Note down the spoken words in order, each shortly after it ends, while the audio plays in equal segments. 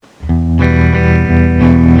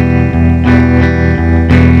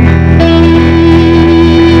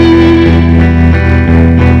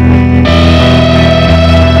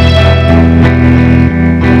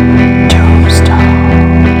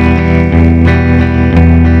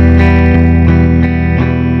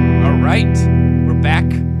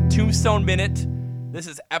Minute. This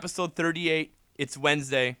is episode 38. It's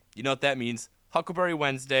Wednesday. You know what that means. Huckleberry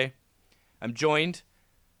Wednesday. I'm joined,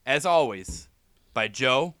 as always, by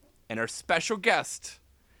Joe and our special guest,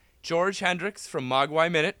 George Hendricks from Mogwai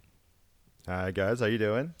Minute. Hi, guys. How you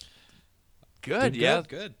doing? Good, yeah.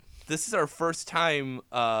 Good. This is our first time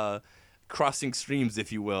crossing streams,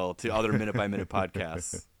 if you will, to other Minute by Minute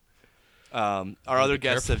podcasts. Our other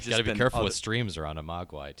guests have just gotta been be careful other- with streams around a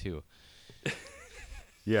Mogwai too.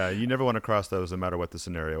 Yeah, you never want to cross those no matter what the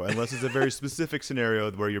scenario, unless it's a very specific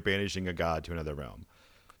scenario where you're banishing a god to another realm.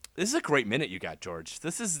 This is a great minute you got, George.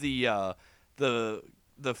 This is the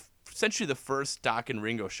essentially the first Doc and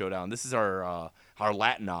Ringo showdown. This is our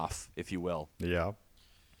Latin off, if you will. Yeah.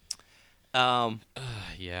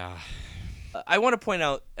 Yeah. I want to point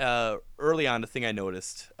out early on the thing I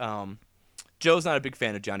noticed. Joe's not a big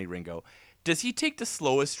fan of Johnny Ringo. Does he take the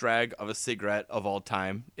slowest drag of a cigarette of all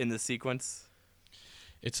time in this sequence?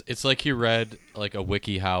 It's like he read like a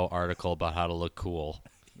WikiHow article about how to look cool.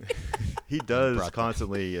 He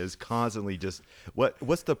is constantly just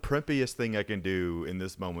what's the primpiest thing I can do in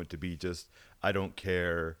this moment to be just I don't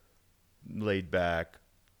care, laid back,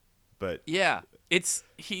 but Yeah,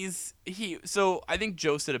 so I think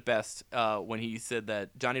Joe said it best when he said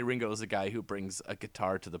that Johnny Ringo is a guy who brings a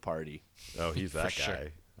guitar to the party. oh, he's that guy. sure.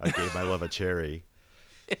 I gave my love a cherry.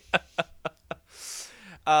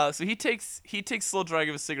 So he takes slow drag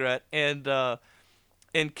of a cigarette, and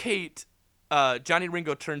Kate, Johnny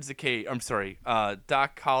Ringo turns to Kate. I'm sorry,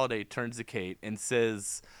 Doc Holliday turns to Kate and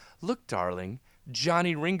says, "Look, darling,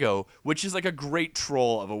 Johnny Ringo," which is like a great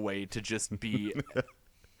troll of a way to just be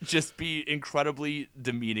incredibly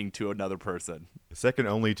demeaning to another person. Second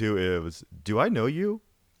only to is, do I know you?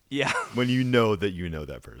 Yeah. When you know that you know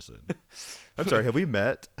that person. I'm sorry, have we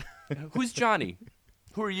met? Who's Johnny?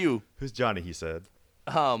 Who are you? Who's Johnny, he said.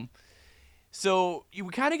 So we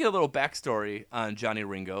kind of get a little backstory on Johnny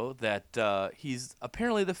Ringo that he's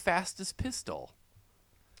apparently the fastest pistol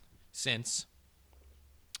Since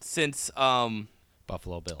since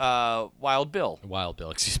Buffalo Bill. Wild Bill. Wild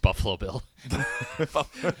Bill, excuse Buffalo Bill.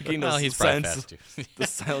 Getting Well, those he's probably Silence- fast too. the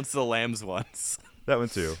Silence of the Lambs ones. That one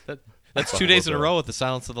too. That's 2 Buffalo days in a Bill. row with the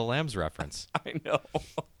Silence of the Lambs reference. I know.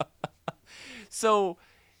 So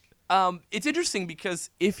it's interesting because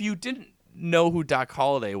if you didn't know who Doc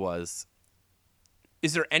Holliday was,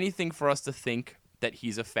 is there anything for us to think that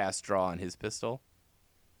he's a fast draw on his pistol?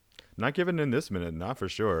 Not given in this minute, not for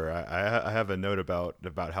sure. I have a note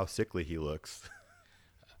about how sickly he looks.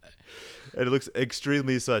 And it looks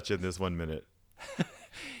extremely such in this 1 minute.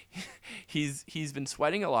 He's been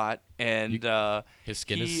sweating a lot, and His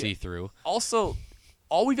skin is he- see-through. Also,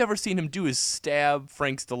 all we've ever seen him do is stab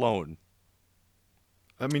Frank Stallone.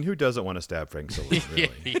 I mean, who doesn't want to stab Frank Stallone,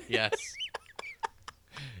 really? Yes.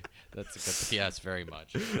 That's a good. Yes, very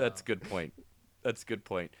much. That's a good point.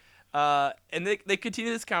 And they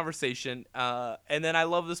continue this conversation, and then I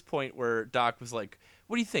love this point where Doc was like,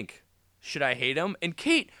 "What do you think? Should I hate him?" And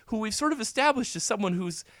Kate, who we've sort of established as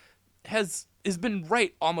someone has been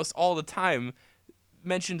right almost all the time,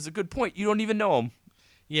 mentions a good point. You don't even know him.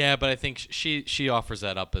 Yeah, but I think she offers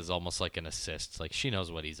that up as almost like an assist. Like she knows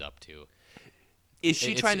what he's up to. Is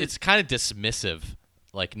she trying to? It's kind of dismissive,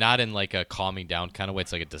 like not in like a calming down kind of way.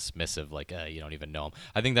 It's like a dismissive, like you don't even know him.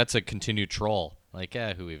 I think that's a continued troll. Like,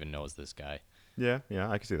 who even knows this guy? Yeah,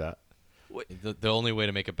 I can see that. The only way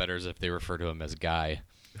to make it better is if they refer to him as guy.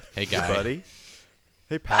 Hey, guy. Hey, buddy.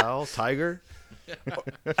 Hey, pal. Tiger.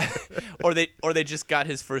 or they just got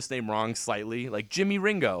his first name wrong slightly, like Jimmy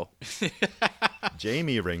Ringo.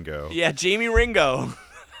 Jamie Ringo. Yeah, Jamie Ringo.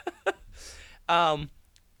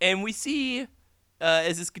 And we see,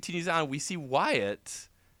 as this continues on, we see Wyatt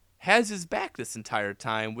has his back this entire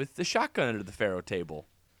time with the shotgun under the faro table.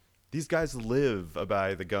 These guys live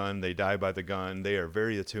by the gun. They die by the gun. They are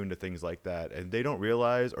very attuned to things like that. And they don't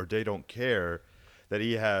realize or they don't care that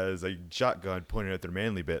he has a shotgun pointed at their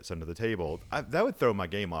manly bits under the table. That would throw my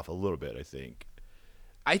game off a little bit, I think.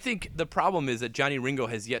 I think the problem is that Johnny Ringo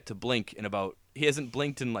has yet to blink he hasn't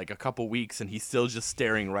blinked in like a couple weeks, and he's still just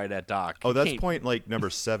staring right at Doc. Oh, that's Can't- point like number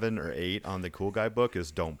 7 or 8 on the Cool Guy book is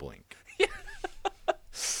don't blink.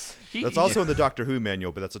 That's also in the Doctor Who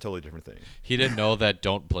manual, but that's a totally different thing. He didn't know that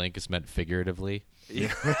 "don't blink" is meant figuratively. He's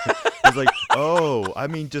like, oh, I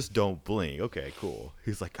mean, just don't blink. Okay, cool.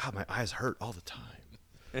 He's like, God, my eyes hurt all the time.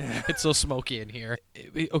 It's so smoky in here.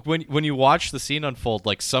 When you watch the scene unfold,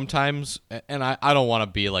 like sometimes, and I don't want to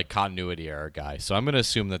be like continuity error guy, so I'm gonna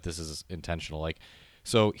assume that this is intentional. Like,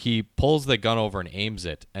 so he pulls the gun over and aims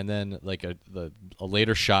it, and then like a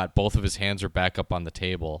later shot, both of his hands are back up on the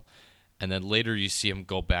table, and then later you see him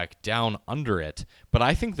go back down under it. But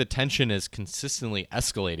I think the tension is consistently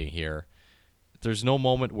escalating here there's no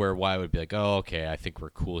moment where Wyatt would be like, oh, okay, I think we're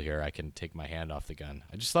cool here. I can take my hand off the gun.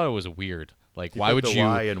 I just thought it was weird. Like, why would the you?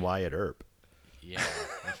 Y in Wyatt Earp? Yeah.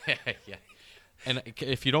 Yeah. And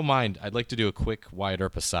if you don't mind, I'd like to do a quick Wyatt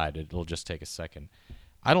Earp aside. It'll just take a second.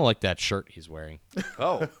 I don't like that shirt he's wearing.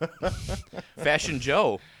 Oh, Fashion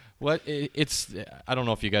Joe. It's I don't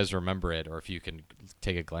know if you guys remember it or if you can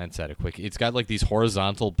take a glance at it quick. It's got like these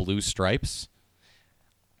horizontal blue stripes.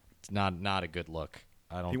 It's not a good look.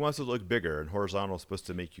 He wants to look bigger, and horizontal is supposed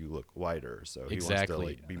to make you look wider. So he Exactly.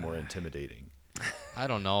 wants to be more intimidating. I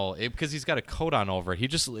don't know because he's got a coat on over it. It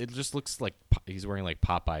just looks like he's wearing like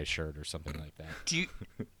Popeye's shirt or something like that.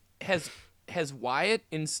 Has Wyatt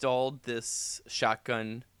installed this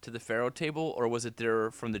shotgun to the Faro table, or was it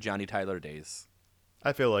there from the Johnny Tyler days?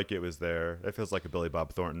 I feel like it was there. It feels like a Billy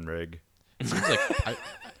Bob Thornton rig. It seems like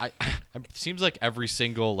it seems like every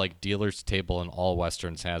single like dealer's table in all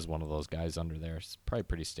westerns has one of those guys under there. It's probably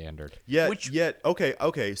pretty standard.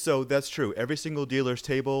 Okay. So that's true. Every single dealer's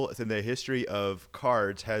table in the history of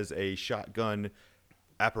cards has a shotgun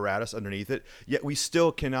apparatus underneath it. Yet we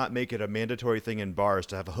still cannot make it a mandatory thing in bars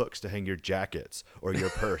to have hooks to hang your jackets or your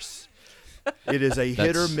purse. It is a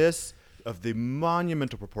hit or miss of the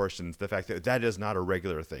monumental proportions. The fact that is not a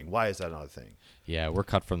regular thing. Why is that not a thing? Yeah, we're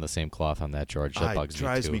cut from the same cloth on that, George. That bugs me too. It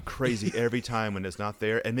drives me crazy every time when it's not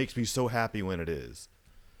there, and makes me so happy when it is.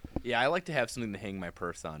 Yeah, I like to have something to hang my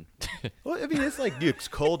purse on. Well, I mean, it's like, dude, it's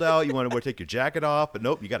cold out. You want to take your jacket off, but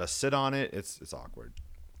nope, you got to sit on it. It's awkward.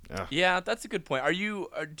 Ugh. Yeah, that's a good point.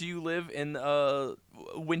 Do you live in a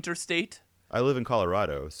winter state? I live in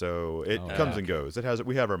Colorado, so it comes and goes.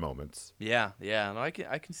 We have our moments. Yeah. No, I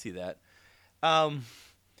can see that. I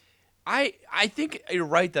think you're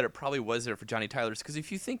right that it probably was there for Johnny Tyler's, because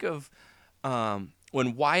if you think of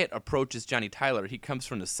when Wyatt approaches Johnny Tyler, he comes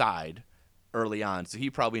from the side early on, so he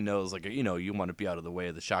probably knows, like, you want to be out of the way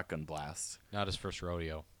of the shotgun blast. Not his first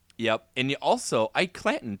rodeo. Yep, and also Ike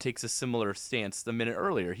Clanton takes a similar stance the minute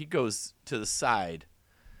earlier. He goes to the side.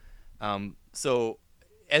 So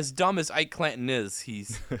as dumb as Ike Clanton is,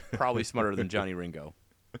 he's probably smarter than Johnny Ringo.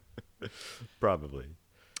 Probably.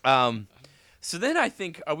 So then I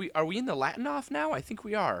think, are we in the Latin off now? I think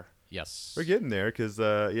we are. Yes. We're getting there because,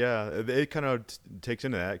 it kind of takes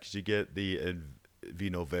into that because you get the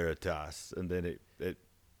Vino Veritas, and then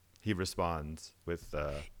he responds with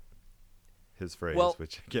his phrase,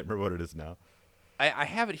 which I can't remember what it is now. I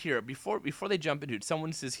have it here. Before they jump into it,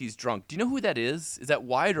 someone says he's drunk. Do you know who that is? Is that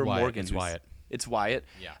Wyatt or Morgan? It's Wyatt. It's Wyatt?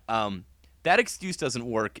 Yeah. That excuse doesn't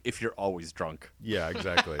work if you're always drunk. Yeah,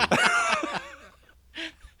 exactly.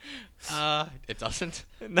 It doesn't.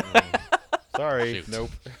 Sorry. Shoot.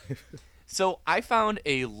 Nope. So I found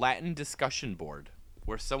a Latin discussion board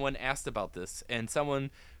where someone asked about this, and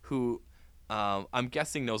someone who I'm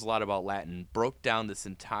guessing knows a lot about Latin broke down this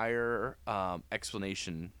entire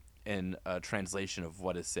explanation and translation of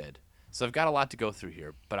what is said. So I've got a lot to go through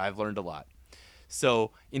here, but I've learned a lot.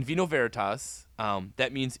 So in vino veritas,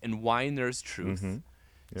 that means in wine there's truth. Mm-hmm.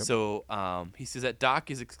 Yep. So he says that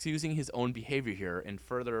Doc is excusing his own behavior here and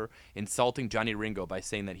further insulting Johnny Ringo by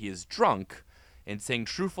saying that he is drunk and saying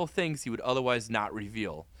truthful things he would otherwise not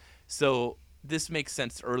reveal. So this makes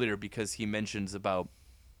sense earlier because he mentions about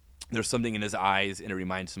there's something in his eyes and it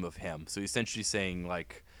reminds him of him. So he's essentially saying,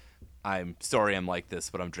 like, I'm sorry I'm like this,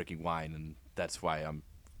 but I'm drinking wine, and that's why I'm,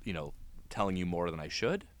 telling you more than I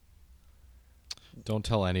should. Don't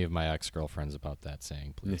tell any of my ex-girlfriends about that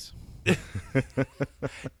saying, please.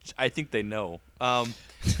 I think they know.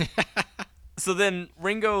 So then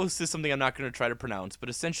Ringo says something I'm not going to try to pronounce, but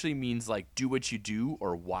essentially means like do what you do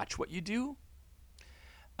or watch what you do.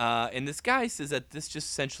 And this guy says that this just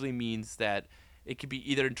essentially means that it could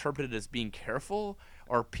be either interpreted as being careful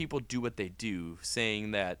or people do what they do,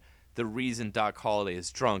 saying that the reason Doc Holliday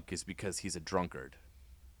is drunk is because he's a drunkard.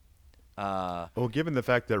 Well, given the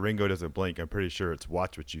fact that Ringo doesn't blink, I'm pretty sure it's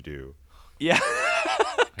watch what you do. Yeah,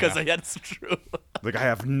 because that's true. Like, I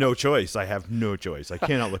have no choice. I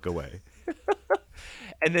cannot look away.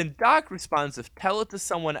 And then Doc responds with, tell it to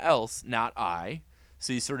someone else, not I.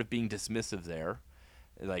 So he's sort of being dismissive there.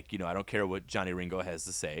 Like, I don't care what Johnny Ringo has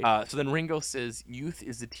to say. So then Ringo says, youth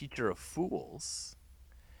is the teacher of fools,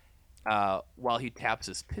 while he taps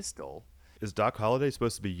his pistol. Is Doc Holliday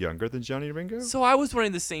supposed to be younger than Johnny Ringo? So I was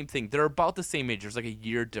wondering the same thing. They're about the same age. There's like a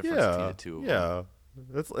year difference between the two. Yeah.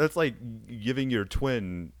 That's like giving your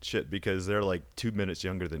twin shit because they're like 2 minutes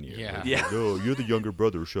younger than you. Yeah. Yeah. No, you're the younger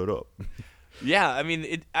brother. Shut up. Yeah, I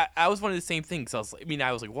mean, I was wondering the same thing. So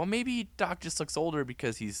I was like, well, maybe Doc just looks older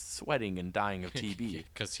because he's sweating and dying of TB.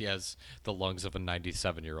 Because he has the lungs of a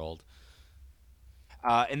 97-year-old.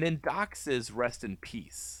 And then Doc says, rest in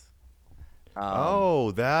peace.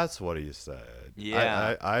 Oh, that's what he said.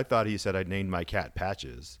 Yeah. I thought he said I named my cat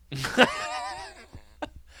Patches.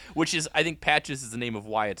 Which is, I think Patches is the name of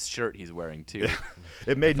Wyatt's shirt he's wearing, too.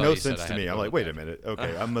 It made thought no you said sense I to had me. to I'm go like, to wait a bed. minute.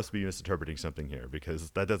 Okay, I must be misinterpreting something here because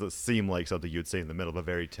that doesn't seem like something you'd say in the middle of a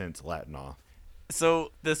very tense Latin off.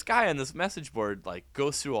 So this guy on this message board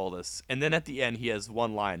goes through all this, and then at the end he has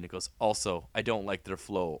one line that goes, "Also, I don't like their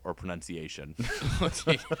flow or pronunciation."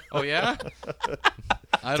 Oh yeah.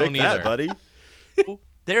 I Take don't that, either. buddy.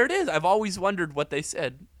 There it is. I've always wondered what they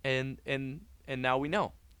said, and now we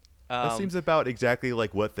know. That seems about exactly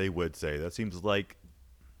like what they would say. That seems like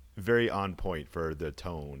very on point for the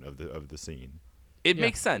tone of the scene. It Yeah.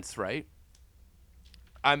 makes sense, right?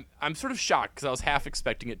 I'm sort of shocked because I was half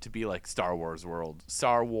expecting it to be like Star Wars words,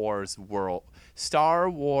 where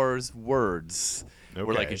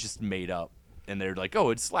Okay. it's just made up, and they're like,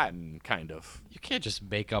 oh, it's Latin, kind of. You can't just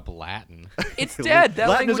make up Latin. It's dead. That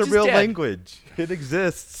Latin language is a real dead. language. It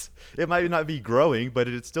exists. It might not be growing, but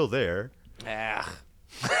it's still there. Ah.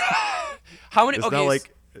 How many? It's Okay,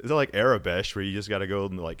 not like Arabic where you just got to go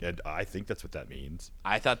and I think that's what that means.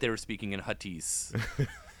 I thought they were speaking in Huttese.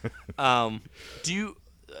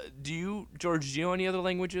 Do you, George? Do you know any other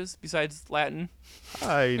languages besides Latin?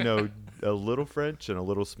 I know a little French and a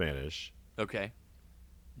little Spanish. Okay,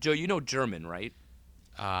 Joe, you know German, right?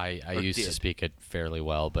 I Or used to did. speak it fairly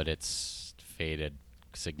well, but it's faded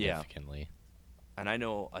significantly. And I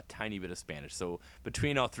know a tiny bit of Spanish. So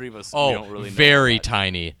between all three of us, we Oh, don't really know. very that.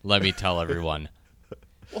 tiny. Let me tell everyone.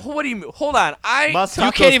 Well, what do you mean? Hold on. Mas You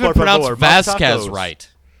tacos, can't even por pronounce favor. Mas Vasquez tacos. right.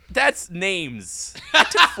 That's names. I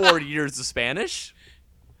took 40 years of Spanish.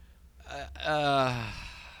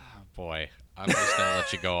 Boy, I'm just gonna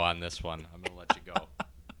let you go on this one. I'm gonna let you go.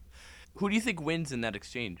 Who do you think wins in that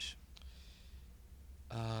exchange?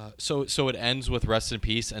 So it ends with rest in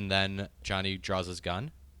peace, and then Johnny draws his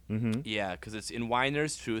gun. Yeah, because it's in Wine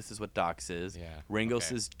There's Truth is what Doc says. Yeah, Ringo okay.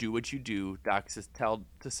 says, do what you do. Doc says, tell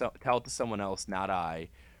it to someone else, not I.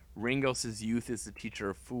 Ringo says, youth is the teacher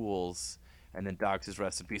of fools. And then Doc says,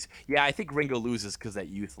 rest in peace. Yeah, I think Ringo loses because that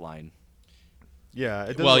youth line. Yeah. It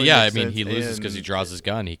doesn't Well, really yeah, I make mean sense, he loses because he and- draws his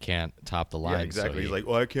gun. He can't top the line. Yeah, exactly. So He's like,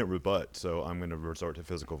 well, I can't rebut, so I'm going to resort to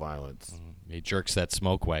physical violence. he jerks that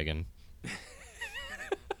smoke wagon.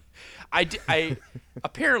 I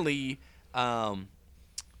apparently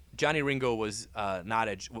Johnny Ringo was not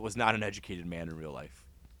an educated man in real life.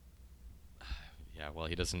 Yeah, well,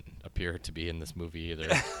 he doesn't appear to be in this movie either.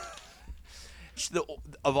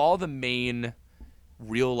 Of all the main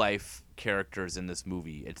real life characters in this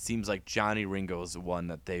movie, it seems like Johnny Ringo is the one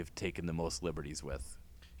that they've taken the most liberties with.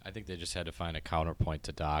 I think they just had to find a counterpoint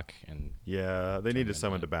to Doc, and Yeah, they needed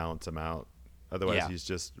someone to balance him out. Otherwise, Yeah. he's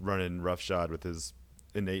just running roughshod with his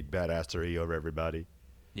innate badassery over everybody.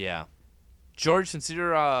 Yeah. George, since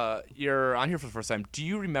you're on here for the first time, do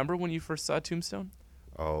you remember when you first saw Tombstone?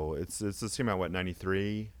 Oh, this came out, what,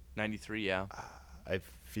 93? 93, yeah. I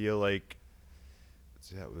feel like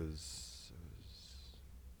that was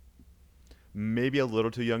maybe a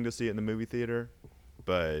little too young to see it in the movie theater,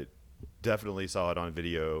 but definitely saw it on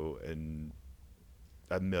video and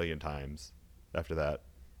a million times after that.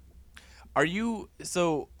 Are you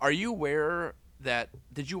aware that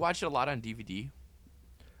did you watch it a lot on DVD?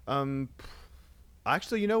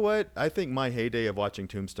 Actually, you know what? I think my heyday of watching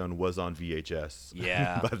Tombstone was on VHS.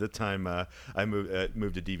 Yeah. By the time I moved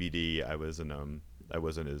to DVD, I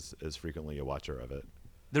wasn't as frequently a watcher of it.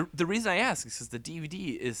 The reason I ask is because the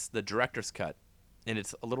DVD is the director's cut, and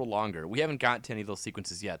it's a little longer. We haven't got to any of those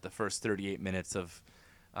sequences yet. The first 38 minutes of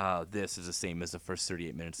this is the same as the first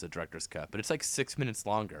 38 minutes of the director's cut, but it's like 6 minutes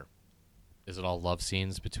longer. is it all love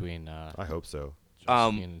scenes between I hope so.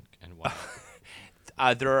 Josie and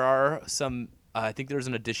Wyatt? There are some. I think there's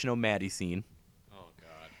an additional Maddie scene, Oh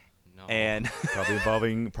God, no. and Probably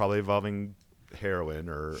involving heroin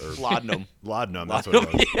or laudanum. laudanum. That's what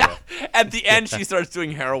it was. Yeah. At the end, she starts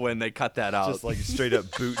doing heroin. They cut that out. Just like straight up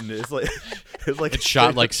booting. It's like It's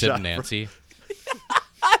shot like Sid Sid and Nancy.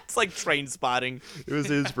 It's like Train Spotting. It was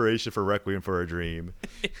the inspiration for Requiem for a Dream.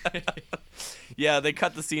 Yeah, they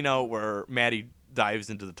cut the scene out where Maddie dives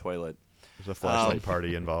into the toilet. There's a flashlight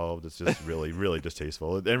party involved. It's just really, really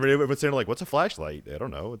distasteful. And everyone's saying like, "What's a flashlight?" I don't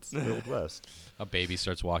know. It's the Old West. A baby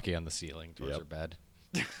starts walking on the ceiling towards Yep. her bed.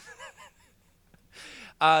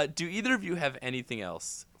 Do either of you have anything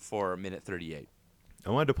else for minute 38? I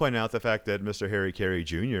wanted to point out the fact that Mr. Harry Carey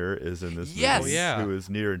Jr. is in this Yes. movie, Oh, yeah. who is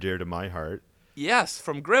near and dear to my heart. Yes,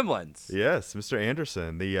 from Gremlins. Yes, Mr.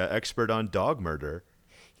 Anderson, the expert on dog murder.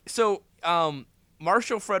 So,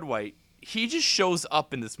 Marshall Fred White, he just shows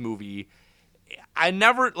up in this movie, I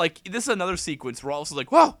never like this is another sequence where also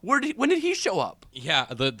like, whoa, when did he show up? Yeah,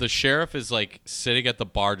 the sheriff is like sitting at the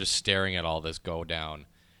bar just staring at all this go down,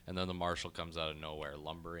 and then the marshal comes out of nowhere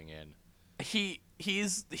lumbering in. He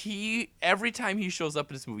every time he shows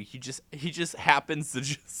up in this movie, he just happens to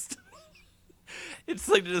just it's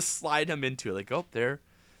like to just slide him into it. Like, oh,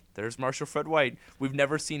 there's Marshal Fred White. We've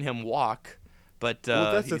never seen him walk, but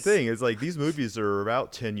well, that's the thing. Is like these movies are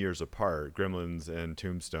about 10 years apart. Gremlins and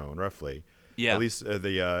Tombstone, roughly. Yeah. At least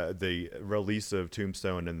the release of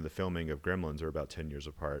Tombstone and the filming of Gremlins are about 10 years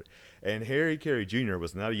apart. And Harry Carey Jr.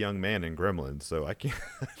 was not a young man in Gremlins, so I can't.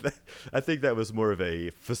 I think that was more of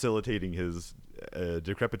a facilitating his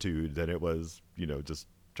decrepitude than it was, just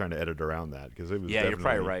trying to edit around that, because it was. Yeah, you're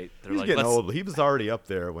probably right. He was getting old. He was already up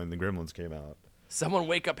there when the Gremlins came out. Someone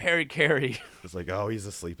wake up Harry Carey. It's like, oh, he's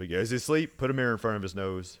asleep again. Is he asleep? Put a mirror in front of his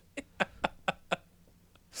nose.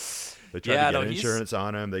 They tried to get insurance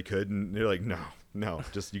on him. They couldn't. They're like, no,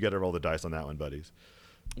 just you got to roll the dice on that one, buddies.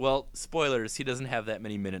 Well, spoilers. He doesn't have that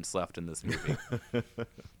many minutes left in this movie.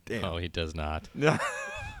 Damn. Oh, he does not.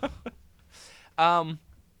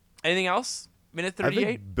 Anything else? Minute 38. I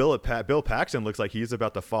think Bill Paxton looks like he's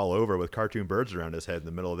about to fall over with cartoon birds around his head in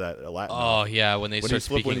the middle of that Latin. Oh yeah, when he's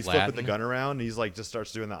flipping the gun around, he's like just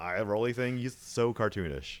starts doing the eye rolly thing. He's so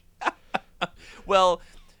cartoonish. Well,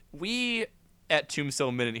 we at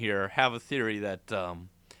Tombstone Minute here have a theory that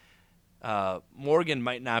Morgan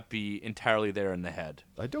might not be entirely there in the head.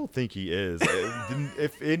 I don't think he is.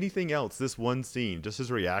 If anything else, this one scene, just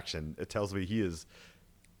his reaction, it tells me he is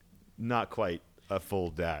not quite a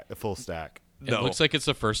full stack. It looks like it's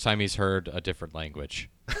the first time he's heard a different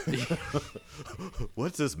language.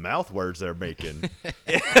 What's this mouth words they're making?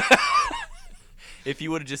 If he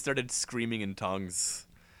would have just started screaming in tongues.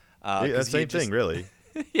 Same thing, really.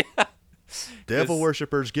 Yeah. Devil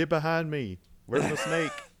worshippers, get behind me. Where's the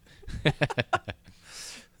snake?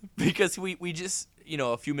 Because we just,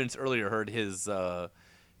 a few minutes earlier heard his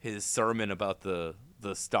sermon about the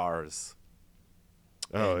stars.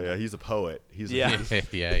 Oh, yeah, he's a poet. Yeah,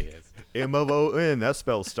 he is. M-O-O-N, that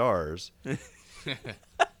spells stars.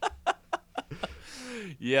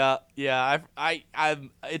 Yeah. I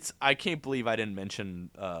can't believe I didn't mention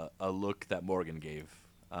a look that Morgan gave.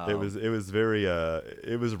 It was very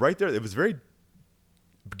it was right there. It was very,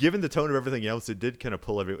 given the tone of everything else, it did kind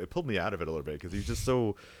of it pulled me out of it a little bit, because he was just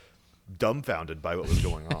so dumbfounded by what was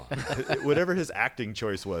going on. Whatever his acting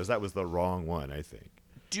choice was, that was the wrong one, I think.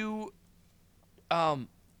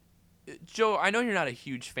 Joe, I know you're not a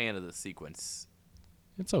huge fan of this sequence.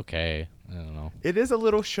 It's okay. I don't know. It is a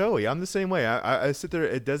little showy. I'm the same way. I sit there.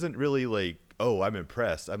 It doesn't really like, oh, I'm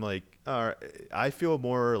impressed. I'm like, I feel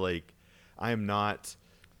more like I'm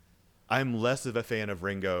less of a fan of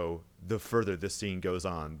Ringo the further this scene goes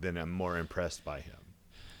on than I'm more impressed by him.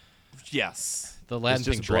 Yes. The Latin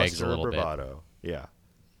thing drags a little bravado. Bit.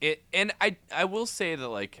 Yeah. And I will say that,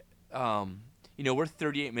 like, we're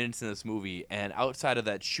 38 minutes in this movie, and outside of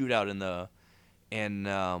that shootout at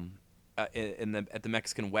the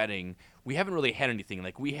Mexican wedding, we haven't really had anything.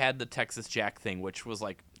 Like, we had the Texas Jack thing, which was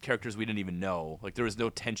like characters we didn't even know. Like, there was no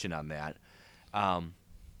tension on that.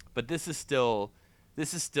 But this is still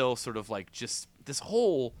sort of like just this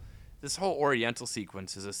whole Oriental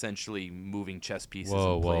sequence is essentially moving chess pieces.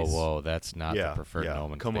 Whoa! That's not the preferred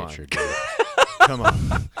nomenclature. Come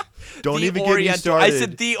on. Don't even get me started. I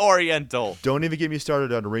said the Oriental. Don't even get me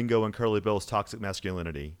started on Ringo and Curly Bill's toxic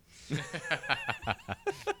masculinity.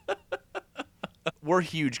 We're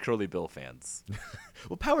huge Curly Bill fans.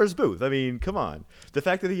 Well, Powers Booth. I mean, come on. The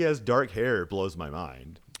fact that he has dark hair blows my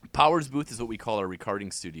mind. Powers Booth is what we call our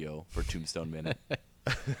recording studio for Tombstone Minute.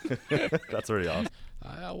 That's pretty awesome.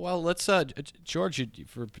 Well, let's George,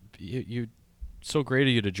 you so great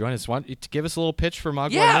of you to join us. Why don't you give us a little pitch for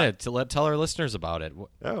Mogwai Minute to tell our listeners about it? What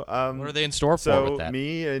are they in store for with that? So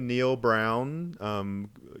me and Neil Brown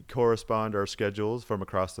correspond our schedules from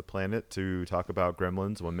across the planet to talk about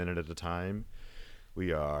Gremlins 1 minute at a time.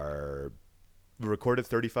 We recorded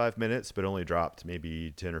 35 minutes, but only dropped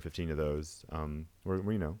maybe 10 or 15 of those. We're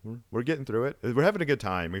getting through it. We're having a good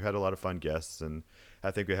time. We've had a lot of fun guests, and I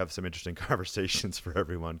think we have some interesting conversations for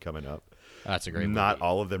everyone coming up. That's a great movie. Not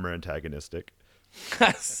all of them are antagonistic.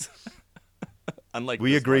 Unlike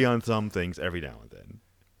we agree on some things every now and then.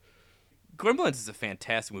 Gremlins is a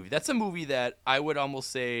fantastic movie. That's a movie that I would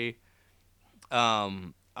almost say,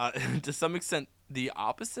 to some extent, the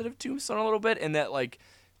opposite of Tombstone a little bit, in that, like,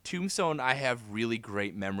 Tombstone, I have really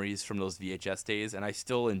great memories from those VHS days, and I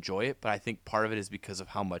still enjoy it, but I think part of it is because of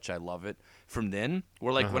how much I love it from then.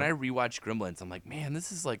 Where, like, when I rewatch Gremlins, I'm like, man,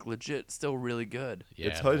 this is, like, legit still really good. Yeah,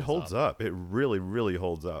 it holds up. It really, really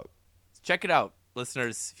holds up. Check it out.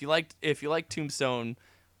 listeners, if you like Tombstone,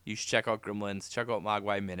 you should check out Gremlins, check out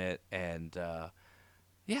Mogwai Minute, and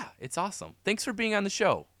yeah, it's awesome. Thanks for being on the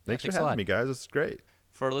show. Thanks for thanks a lot. having me, guys. This is great.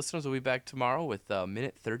 For our listeners, we'll be back tomorrow with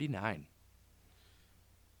Minute 39.